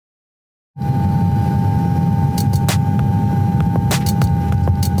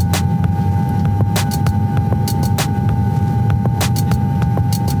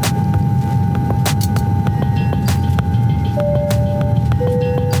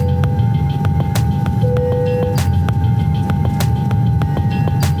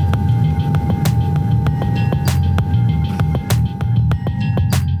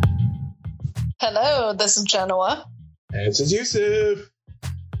is Genoa. And this is Yusuf.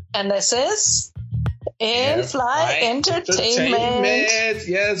 And this is In-Flight Entertainment.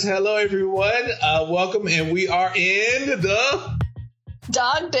 Yes, hello everyone. Welcome, and we are in the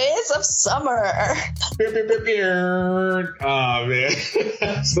Dog Days of Summer. Oh, man.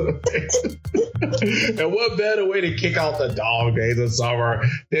 And what better way to kick off the Dog Days of Summer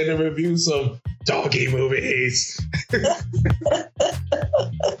than to review some doggy movies?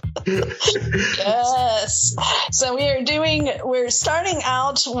 Yes. So we're starting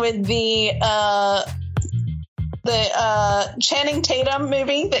out with the Channing Tatum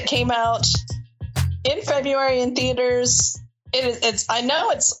movie that came out in February in theaters. I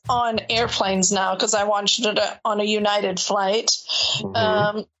know it's on airplanes now because I watched it on a United flight.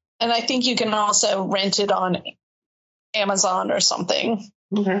 Mm-hmm. And I think you can also rent it on Amazon or something.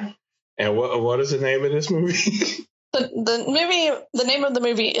 Okay. And what is the name of this movie? The name of the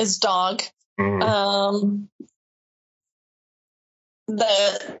movie is Dog. Mm-hmm.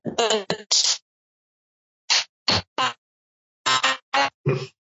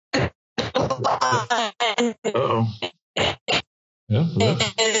 Uh-oh. Yeah.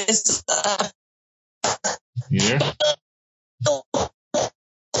 Is yeah.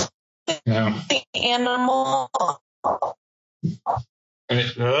 The animal.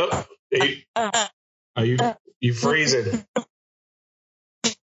 Are you freezing?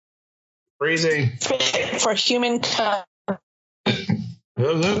 Freezing for human company.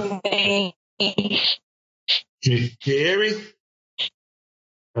 Can you hear me?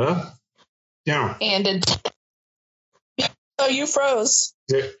 Huh? Down. And oh, you froze.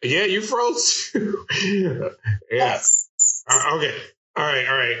 Yeah, you froze too. Yeah. Yes. Okay. All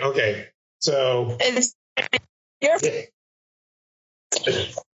right. Okay. So you're.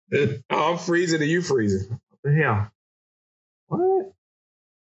 I'm freezing and you freezing. What the hell? What?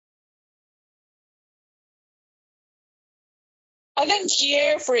 I think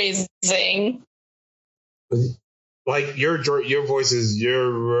you're freezing. Like your voice is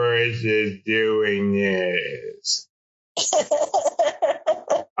doing this.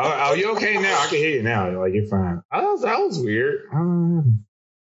 Are you okay now? I can hear you now. Like you're fine. That was weird.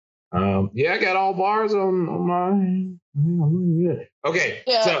 Yeah, I got all bars on my. Okay.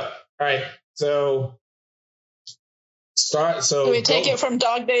 Yeah. So all right. So start. So do we take it from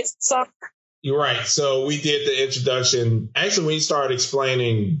Dog Days Summer? You're right. So we did the introduction. Actually, when you started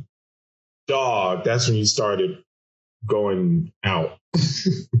explaining dog, that's when you started going out.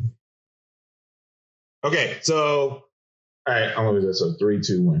 Okay, so all right, I'm gonna do this. So 3,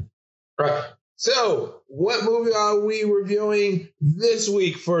 2, 1. All right. So what movie are we reviewing this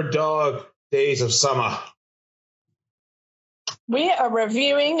week for Dog Days of Summer? We are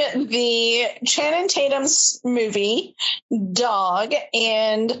reviewing the Channing Tatum's movie Dog,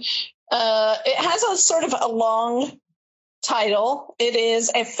 and it has a sort of a long title. It is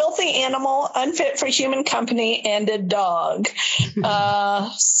A Filthy Animal, Unfit for Human Company, and a Dog.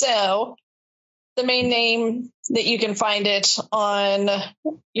 So the main name that you can find it on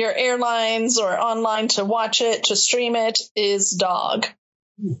your airlines or online to watch it, to stream it, is Dog.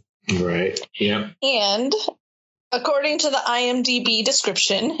 Right. Yeah. And according to the IMDb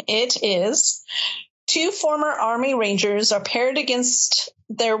description, it is 2 former Army Rangers are paired against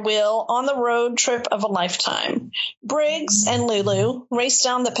their will on the road trip of a lifetime. Briggs and Lulu race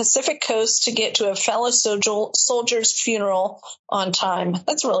down the Pacific coast to get to a fellow soldier's funeral on time.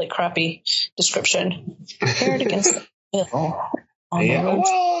 That's a really crappy description. Paired against their will. Yeah,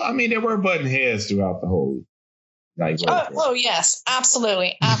 well, I mean, there were button heads throughout the whole. Yes,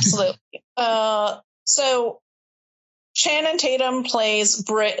 absolutely. So Channing Tatum plays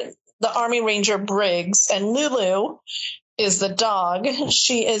the Army Ranger Briggs, and Lulu is the dog.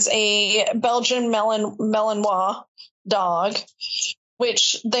 She is a Belgian Malinois dog,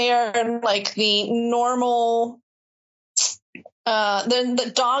 which they are like the normal,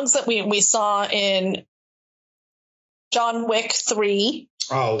 the dogs that we saw in John Wick 3.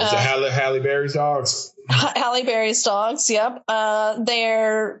 Oh, the Halle Berry's dogs. Halle Berry's dogs, yep.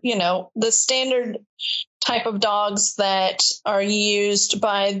 They're, the standard type of dogs that are used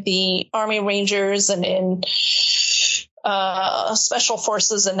by the Army Rangers and in special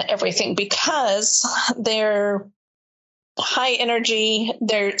forces and everything, because they're high energy,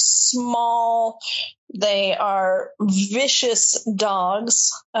 they're small, they are vicious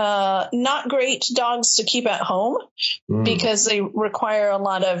dogs, not great dogs to keep at home because they require a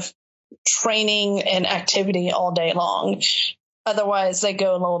lot of training and activity all day long. Otherwise, they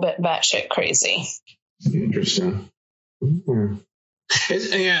go a little bit batshit crazy. Interesting. Mm-hmm.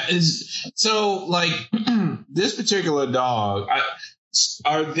 So like this particular dog,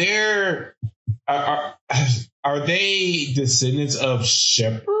 are there are they descendants of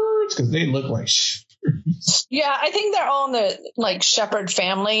shepherds? Because they look like shepherds. Yeah, I think they're all in the like shepherd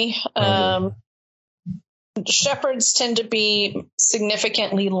family. Okay. Shepherds tend to be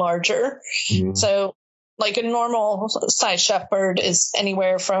significantly larger. Mhm. So like a normal size shepherd is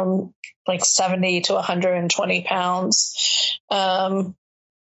anywhere from like 70 to 120 pounds.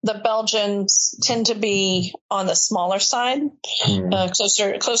 The Belgians tend to be on the smaller side,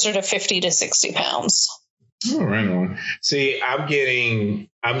 closer to 50 to 60 pounds. Oh, right on. See, I'm getting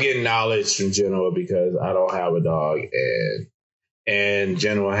knowledge from Genoa because I don't have a dog, and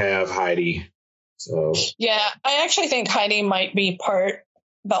Genoa have Heidi. So yeah, I actually think Heidi might be part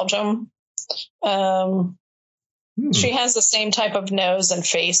Belgium. She has the same type of nose and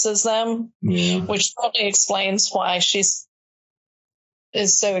face as them, which probably explains why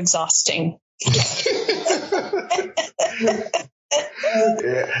is so exhausting.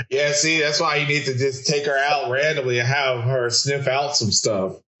 Yeah, see, that's why you need to just take her out randomly and have her sniff out some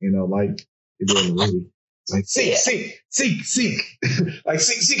stuff, like you do in the movie. It's like, seek. Like,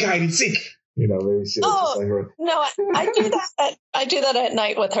 seek, Heidi, seek. Maybe she'll just like her. No, I do that. I do that at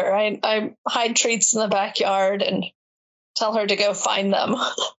night with her. I hide treats in the backyard and tell her to go find them.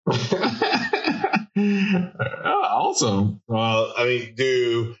 Awesome. Well, I mean,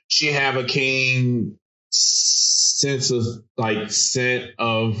 do she have a keen sense of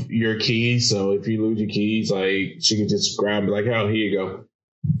your keys? So if you lose your keys, like she can just grab like, oh, here you go.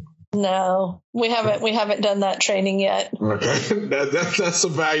 No, we haven't done that training yet. Okay, that's a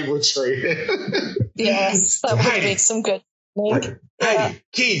valuable training. Yes, that would make some good. Hey,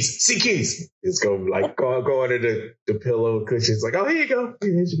 keys, see keys. Just go under the pillow cushions. Like, oh, here you go.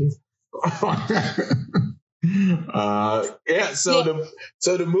 Here's your keys. So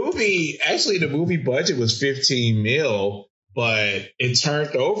the movie budget was 15 mil, but it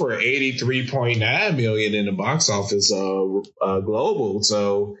turned over 83.9 million in the box office global.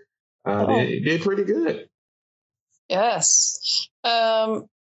 So they did pretty good. Yes.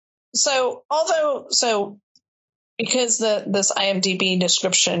 Because this IMDb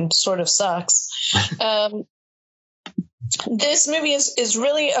description sort of sucks. This movie is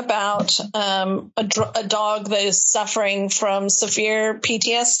really about a dog that is suffering from severe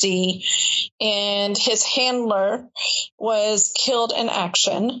PTSD, and his handler was killed in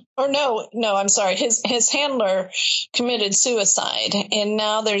action. Or no, I'm sorry. His handler committed suicide, and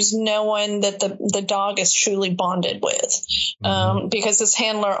now there's no one that the dog is truly bonded with, because his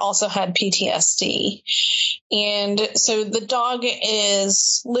handler also had PTSD. And so the dog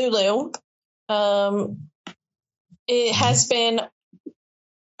is Lulu. It has been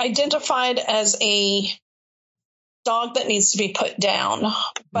identified as a dog that needs to be put down.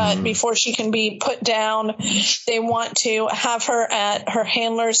 But before she can be put down, they want to have her at her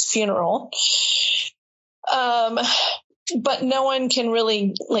handler's funeral. But no one can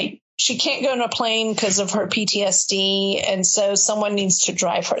really, she can't go on a plane because of her PTSD. And so someone needs to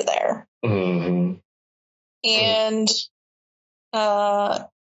drive her there. Mm-hmm. And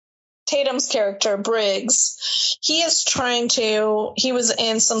Tatum's character, Briggs, he was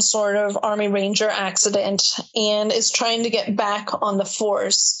in some sort of Army Ranger accident and is trying to get back on the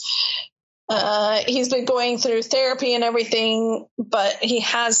force. He's been going through therapy and everything, but he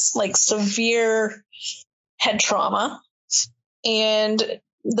has severe head trauma. And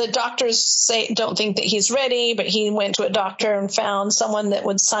the doctors don't think that he's ready, but he went to a doctor and found someone that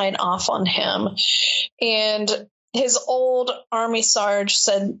would sign off on him. And his old Army Sarge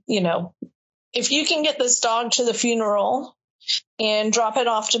said, if you can get this dog to the funeral and drop it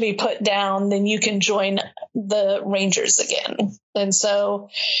off to be put down, then you can join the Rangers again. And so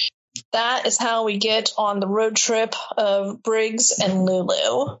that is how we get on the road trip of Briggs and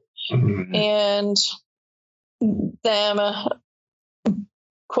Lulu. Mm-hmm. And them,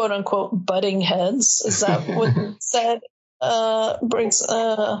 quote unquote, butting heads. Is that what it said? Briggs.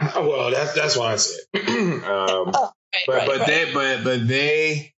 Well, that's what I said. But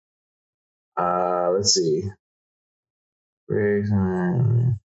they. Let's see. Briggs.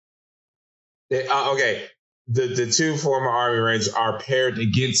 Okay. The two former Army Rangers are paired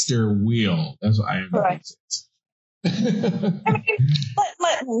against their will. That's what I right.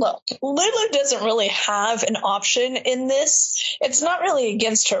 Look, Lulu doesn't really have an option in this. It's not really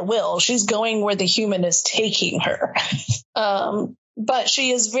against her will. She's going where the human is taking her. But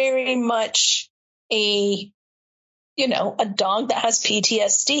she is very much a dog that has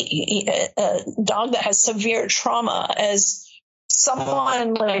PTSD, a dog that has severe trauma. As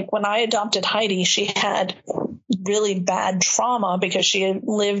someone, when I adopted Heidi, she had really bad trauma because she had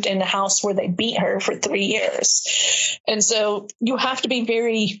lived in a house where they beat her for 3 years. And so you have to be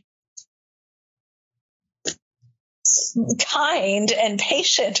very kind and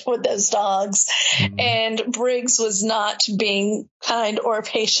patient with those dogs. Mm-hmm. And Briggs was not being kind or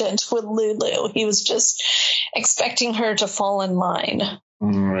patient with Lulu. He was just expecting her to fall in line.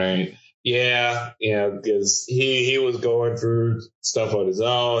 Right. Yeah, because he was going through stuff on his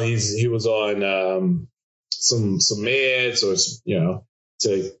own. He was on some meds, or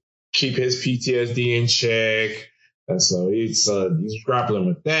to keep his PTSD in check, and so he's grappling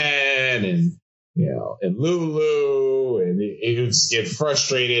with that, and and Lulu, and he was getting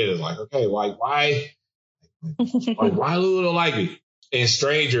frustrated and like, okay, why Lulu don't like me? And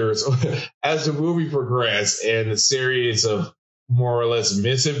Strangers, as the movie progressed and the series of more or less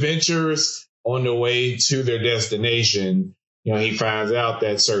misadventures on the way to their destination, he finds out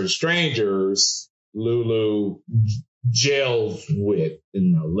that certain strangers Lulu gels with,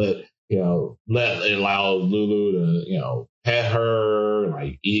 and allow Lulu to pet her,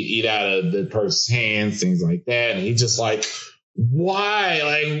 like eat out of the person's hands, things like that. And he's just like, why?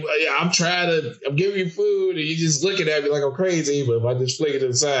 Like, I'm giving you food, and you just looking at me like I'm crazy. But if I just flick it to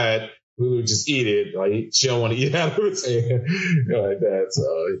the side, Lulu just eat it. Like, she don't want to eat out of his hand, like that.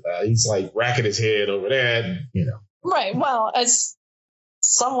 So he's like racking his head over that, Right. Well, as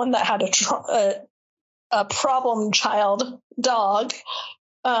someone that had a problem child dog,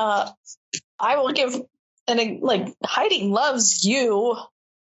 I will give, and like, Heidi loves you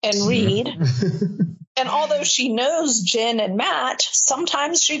and Reed. And although she knows Jen and Matt,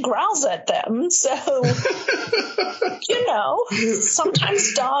 sometimes she growls at them. So,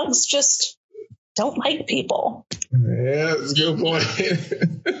 sometimes dogs just don't like people. Yeah, that's a good point.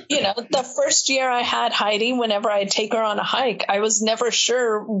 The first year I had Heidi, whenever I'd take her on a hike, I was never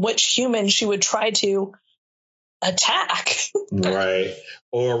sure which human she would try to attack. Right.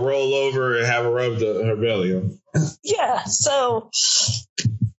 Or roll over and have her rub her belly. Yeah. So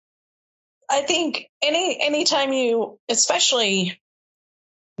I think anytime you, especially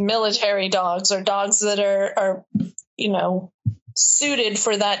military dogs or dogs that are suited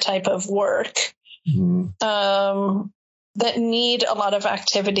for that type of work, mm-hmm. That need a lot of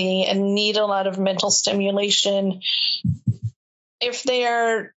activity and need a lot of mental stimulation, if they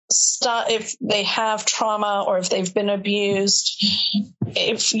have trauma or if they've been abused,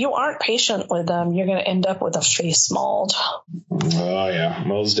 if you aren't patient with them, you're going to end up with a face mauled. Oh yeah,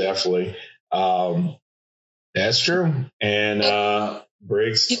 most definitely. That's true. And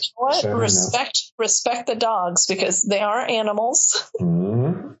Briggs, you know what? Respect the dogs, because they are animals.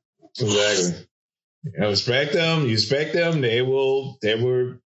 Mm-hmm. Exactly. Respect them. You respect them. They'll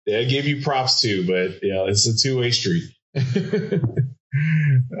give you props too. But it's a two-way street.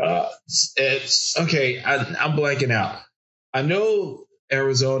 It's okay. I'm blanking out. I know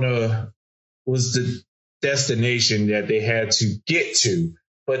Arizona was the destination that they had to get to,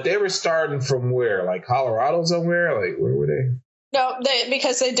 but they were starting from where? Like Colorado somewhere? Like, where were they? No,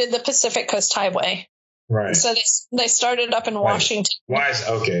 because they did the Pacific Coast Highway. Right. So they started up in Washington.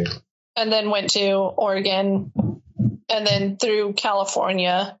 Okay. And then went to Oregon, and then through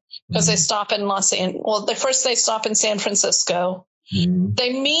California, because they stop in Los Angeles. Well, they stop in San Francisco. Mm-hmm.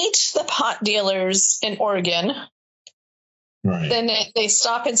 They meet the pot dealers in Oregon. Right. Then they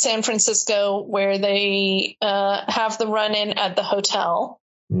stop in San Francisco, where they have the run-in at the hotel.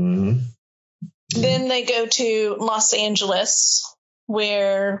 Mm-hmm. Then they go to Los Angeles,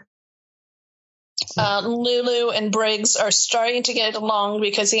 where Lulu and Briggs are starting to get along,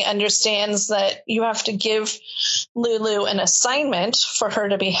 because he understands that you have to give Lulu an assignment for her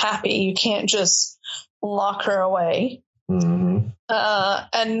to be happy. You can't just lock her away. Mm-hmm.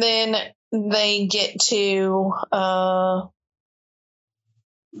 And then they get to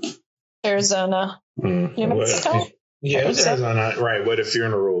Arizona, New Mexico. Yeah, it was Arizona, right, where the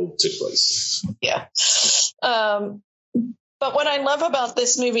funeral took place. Yeah. But what I love about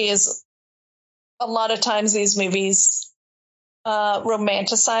this movie is a lot of times these movies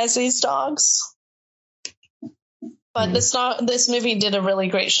romanticize these dogs. But this movie did a really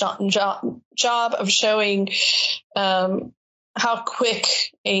great job of showing how quick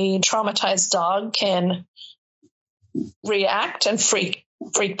a traumatized dog can react and freak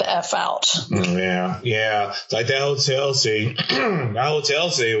the F out. Yeah. Like that hotel scene. That hotel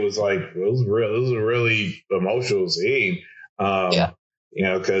scene was like, it was a really emotional scene.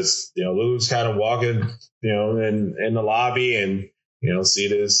 Because Lulu's kind of walking, in the lobby, and see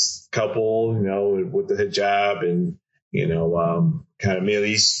this couple, with the hijab, and kind of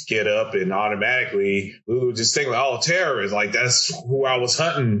immediately get up, and automatically Lulu just think like, oh, terrorists, like that's who I was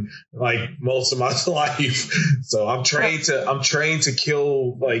hunting like most of my life. So I'm trained to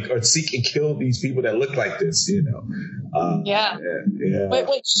kill, like, or seek and kill these people that look like this. Yeah.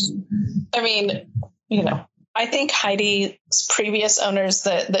 Which, I mean, I think Heidi's previous owners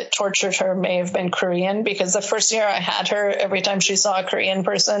that tortured her may have been Korean, because the first year I had her, every time she saw a Korean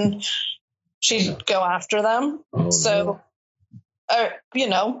person, she'd go after them. Oh, so,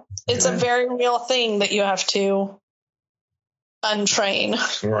 no. It's a very real thing that you have to untrain.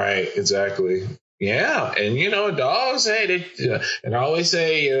 Right, exactly. Yeah, and dogs. Hey, and I always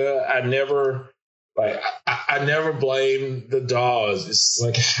say, I never blame the dogs. It's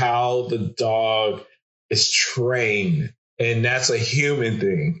like how the dog is trained, and that's a human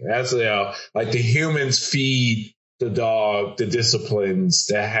thing. That's like the humans feed the dog the disciplines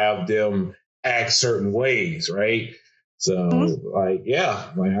that have them act certain ways, right? So, I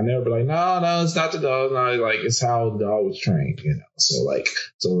never be like, no, it's not the dog. No, like, it's how the dog was trained,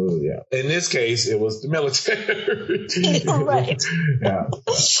 So, yeah. In this case, it was the military. Right. Yeah.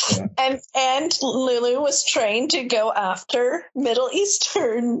 And Lulu was trained to go after Middle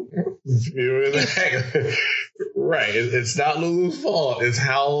Eastern. Right. It's not Lulu's fault. It's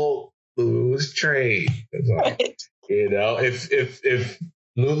how Lulu was trained. Right. If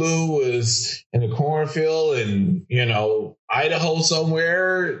Lulu was in a cornfield in, Idaho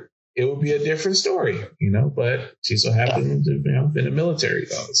somewhere, it would be a different story, but she so happened to have been a military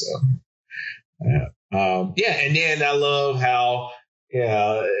dog. So, yeah. And then I love how,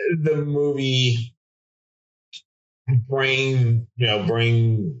 the movie bring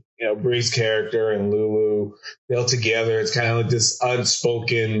Bree's character and Lulu, they're together. It's kind of like this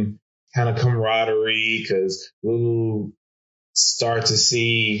unspoken kind of camaraderie, because Lulu start to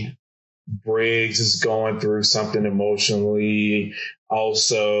see Briggs is going through something emotionally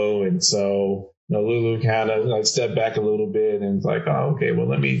also. And so, Lulu kind of like stepped back a little bit and it's like, oh, okay, well,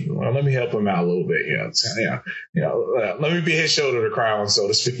 let me help him out a little bit. Let me be his shoulder to cry on, so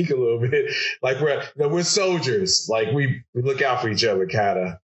to speak, a little bit. Like we're soldiers. Like we look out for each other kind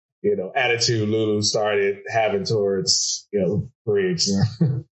of, attitude Lulu started having towards, Briggs.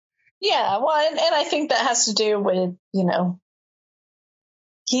 Yeah. Well, and I think that has to do with,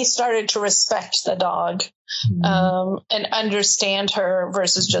 he started to respect the dog, and understand her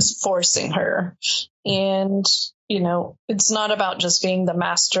versus just forcing her. And, it's not about just being the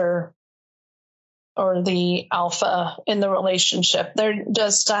master or the alpha in the relationship. There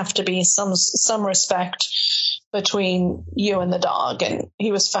does have to be some respect between you and the dog. And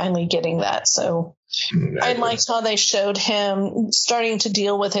he was finally getting that. So I liked how they showed him starting to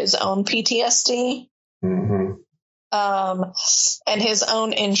deal with his own PTSD. Mm-hmm. And his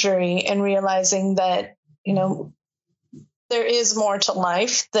own injury, and realizing that, there is more to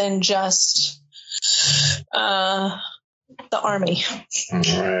life than just the army.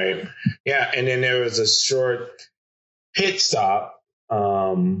 Right. Yeah. And then there was a short pit stop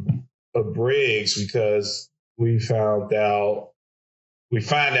of Briggs, because we find out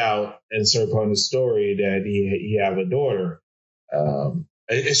in a certain point of the story that he have a daughter,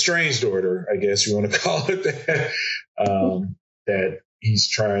 a strange daughter, I guess you want to call it that, that he's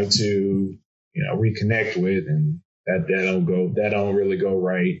trying to, reconnect with, and that don't really go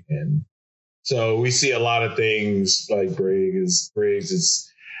right. And so we see a lot of things like Briggs is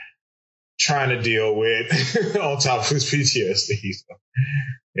trying to deal with on top of his PTSD.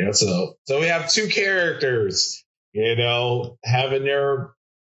 So we have two characters, having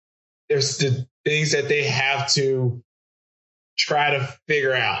there's the things that they have to try to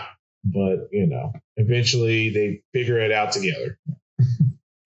figure out, but eventually they figure it out together.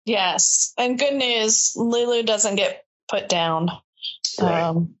 Yes. And good news, Lulu doesn't get put down.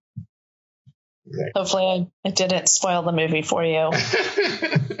 Right. Exactly. Hopefully I didn't spoil the movie for you.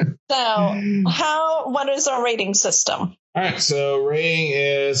 So what is our rating system? All right. So rating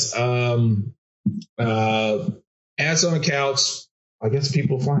is, Ass on the Couch, I guess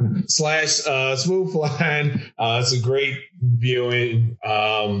people find it, / Smooth Flying. It's a great viewing.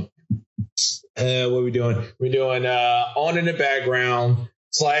 What are we doing? We're doing On in the Background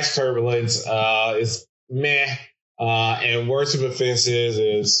 / Turbulence. It's meh. And Worst of Offenses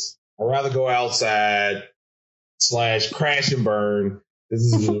is I'd rather go outside / Crash and Burn. This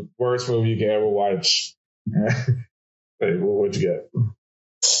is the worst movie you can ever watch. Hey, what'd you get?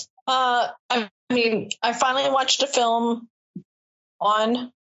 I finally watched a film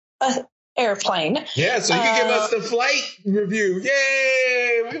on an airplane. Yeah, so you can give us the flight review.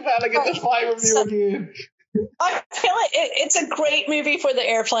 Yay! We finally get the flight review again. I feel like it's a great movie for the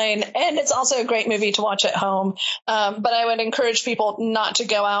airplane, and it's also a great movie to watch at home. But I would encourage people not to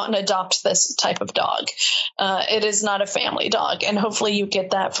go out and adopt this type of dog. It is not a family dog, and hopefully you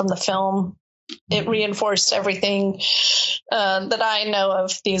get that from the film. It reinforced everything that I know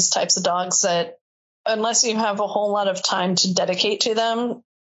of these types of dogs, that unless you have a whole lot of time to dedicate to them,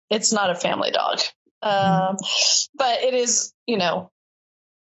 it's not a family dog. But it is,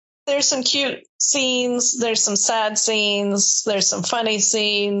 there's some cute scenes, there's some sad scenes, there's some funny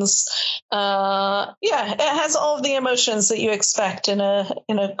scenes. It has all of the emotions that you expect in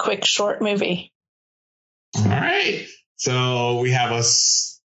a quick short movie. All right, so we have a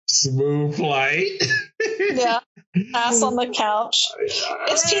smooth flight. Yeah, ass on the couch.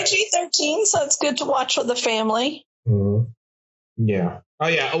 It's PG-13, so it's good to watch with the family. Mm-hmm. Yeah. Oh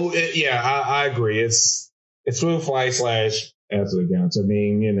yeah. I agree. It's smooth flight / ass on the couch. I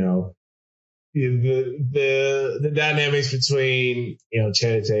mean, the dynamics between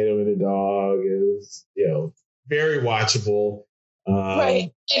Channing Tatum and the dog is very watchable.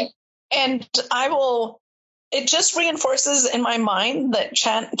 Right, and it just reinforces in my mind that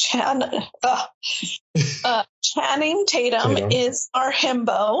Channing Tatum is our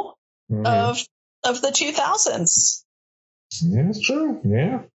himbo of the 2000s. Yeah, that's true.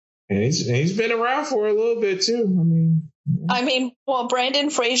 Yeah, and he's been around for a little bit too. I mean, Brandon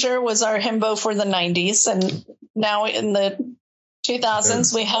Fraser was our himbo for the 90s, and now in the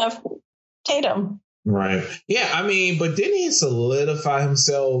 2000s we have Tatum. Right. Yeah. I mean, but didn't he solidify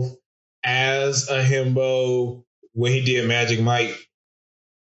himself as a himbo when he did Magic Mike?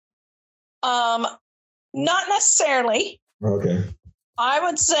 Not necessarily. Okay. I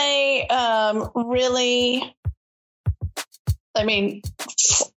would say, really. I mean,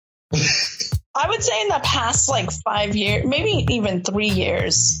 I would say in the past 5 years, maybe even 3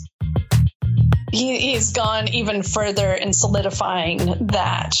 years, he's gone even further in solidifying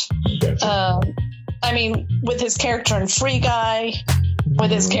that. Gotcha. I mean, with his character in Free Guy,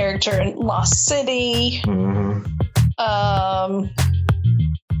 with his character in Lost City.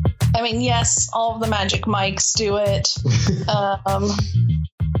 I mean, yes, all of the Magic Mikes do it.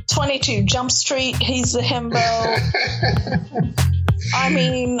 22 Jump Street, he's the himbo. I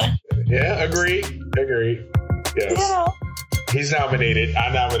mean... Yeah, agree. Yes. He's nominated.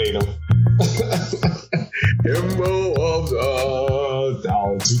 I nominate him. Himbo of the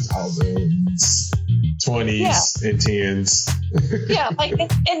 2000s, 20s, and 10s. Yeah,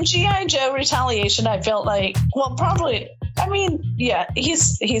 in G.I. Joe Retaliation, I felt like, he's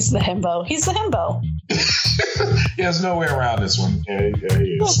the himbo. He's the himbo. There's no way around this one. Yeah,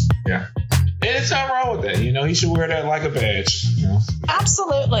 he is. Yeah. And it's not wrong with that. He should wear that like a badge.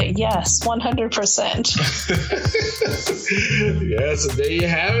 Absolutely. Yes. 100%. Yeah. So there you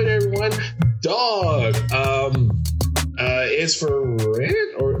have it, everyone. Dog. It's for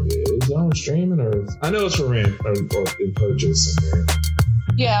rent, or is it on streaming, or I know it's for rent or in purchase somewhere.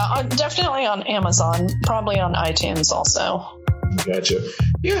 Yeah, definitely on Amazon, probably on iTunes also. Gotcha.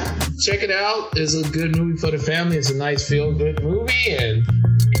 Yeah, check it out. It's a good movie for the family. It's a nice feel-good movie, and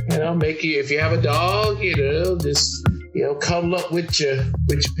make you, if you have a dog, just cuddle up with your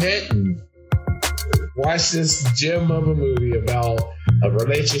pet and watch this gem of a movie about a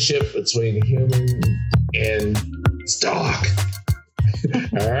relationship between a human and his dog.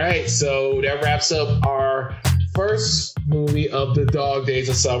 All right, so that wraps up our first movie of the Dog Days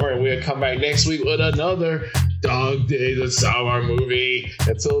of Summer, and we'll come back next week with another Dog Days of Summer movie.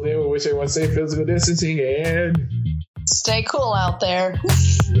 Until then, we wish everyone safe physical distancing and stay cool out there.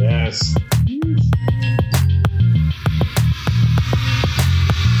 Yes.